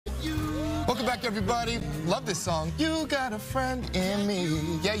Welcome back, everybody. Love this song. You got a friend in me.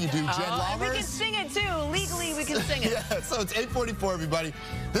 Yeah, you do. Jenn, Lahmers. We can sing it too. Legally, we can sing it. Yeah, so it's 8:44, everybody.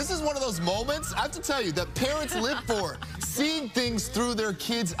 This is one of those moments, I have to tell you, that parents live for. Seeing things through their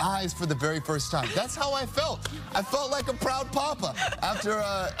kids' eyes for the very first time. That's how I felt. I felt like a proud papa after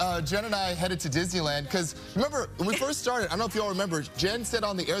Jenn and I headed to Disneyland. Because remember, when we first started, I don't know if you all remember, Jenn said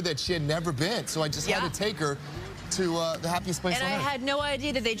on the air that she had never been. So I just had to take her to the happiest place on earth. And I had no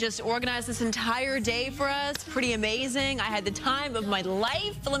idea that they just organized this entire day for us. Pretty amazing. I had the time of my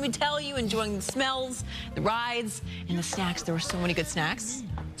life, let me tell you, enjoying the smells, the rides, and the snacks. There were so many good snacks.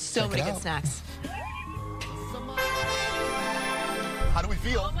 So many good snacks. How do we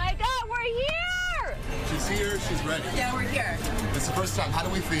feel? Oh my God, we're here! She's here, she's ready. Yeah, we're here. It's the first time. How do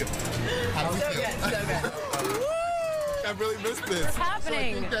we feel? How do we feel? So good, so good. I really missed this. What's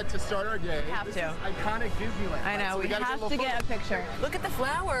happening? So I think that to start our day, We have this to. is iconic Disneyland. I know, So we have to get a picture. Look at the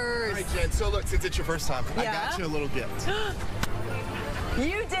flowers. All right, Jenn, so look, since it's your first time, I got you a little gift.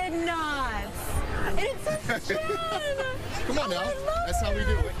 You did not. And it says Jenn. Come on now. That's how we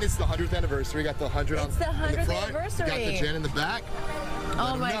do it. It's the 100th anniversary. We got the 100 It's the 100th in the front. anniversary. Got the Jenn in the back.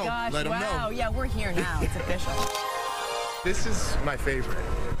 Oh my gosh, wow. Yeah, we're here now. It's official. This is my favorite.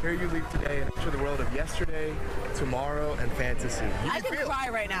 Here you leave today and enter the world of yesterday, tomorrow, and fantasy. I could cry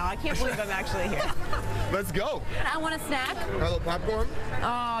right now. I can't believe I'm actually here. Let's go. I want a snack. A little popcorn.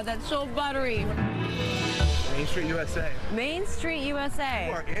 Oh, that's so buttery. Main Street, USA. Main Street, USA.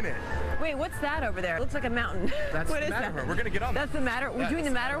 You are in it. Wait, what's that over there? It looks like a mountain. That's what the is Matterhorn. that? We're going to get on That's the Matterhorn? We're doing the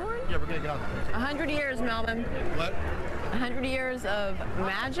Matterhorn? Yeah, we're going to get on that. 100 years, Melvin. What? 100 years of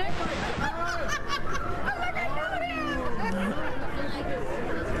magic?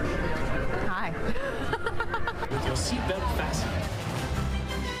 Hi. With your seatbelt fastened.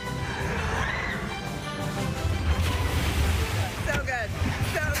 So good.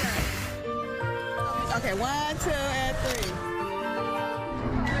 So good. Okay, 1, 2, and 3.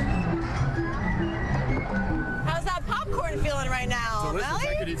 How's that popcorn feeling right now, Delicious. Melly? I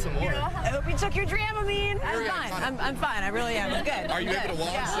could eat some more. I hope you took your Dramamine. I'm fine. I'm fine. I really am. I'm good. Are you able to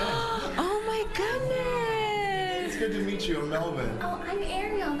walk? Yeah. Oh my goodness. It's good to meet you. I'm Melvin. Oh, I'm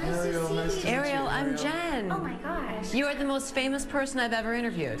Ariel. Nice to see you. Ariel, I'm Jenn. Oh my gosh. You are the most famous person I've ever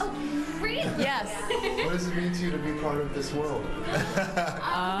interviewed. Oh, really? Yes. What does it mean to you to be part of this world? Oh,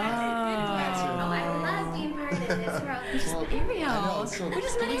 I love being part of this world. Ariel. So What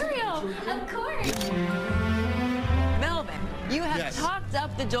is Ariel? Of course. Melvin, you have talked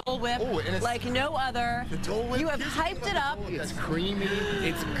up the Dole Whip like no other. The Dole Whip? You have hyped it up. It's creamy.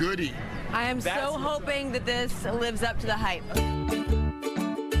 It's goody. I am so hoping that this lives up to the hype. Isn't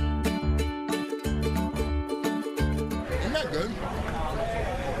that good?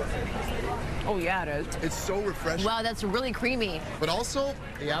 Oh yeah, it is. It's so refreshing. Wow, that's really creamy. But also,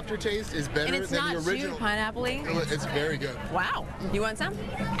 the aftertaste is better And it's than not the original. too pineapple-y. It's very good. Wow. You want some?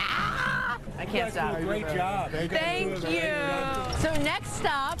 Ah! I can't stop. Great job. Thank you. So next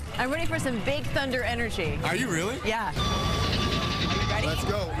stop, I'm ready for some Big Thunder energy. Are you really? Yeah. Are you ready? Let's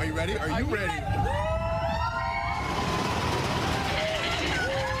go. Are you ready? Are you ready?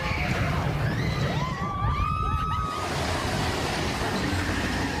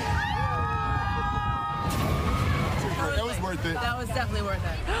 That was worth it. That was definitely worth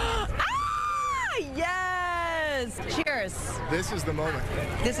it. Ah! Yes! Cheers. This is the moment.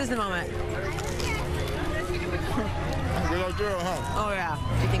 This is the moment. Good idea, huh? Oh yeah.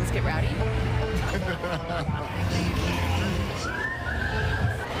 Do things get rowdy?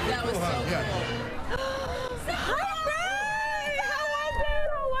 That was so cool. Hi, Ray! How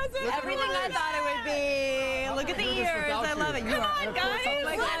was it? Everything I thought it would be. Look at the ears. I love it. Come on, guys. Oh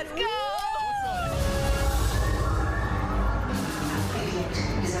my God. Let's go.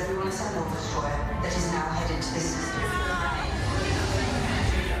 Is everyone assembled, destroyer, that is now headed to the system?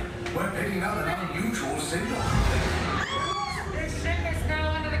 We're picking up an unusual signal. This ship is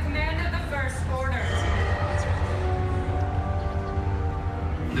now under the command of the First Order.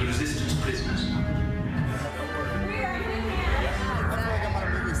 The resistance prisoners. We are I feel like I'm on a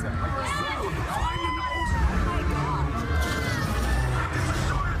movie set.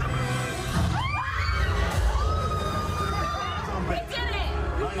 We did it!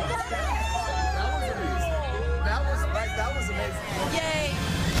 That was amazing. Yay.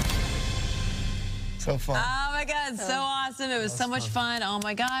 So fun. Oh my God, so awesome. It was so much fun. Oh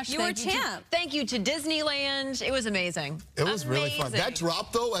my gosh. You were a champ. Thank you to Disneyland. It was amazing. It was really fun. That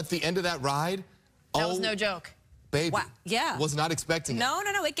drop, though, at the end of that ride, that was no joke. Baby. Wow. Yeah. Was not expecting it. No.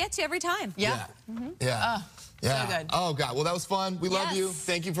 It gets you every time. Yeah. Yeah. Oh, so good. Oh, God. Well, that was fun. We love you.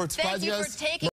 Thank you for surprising us. Thank you for taking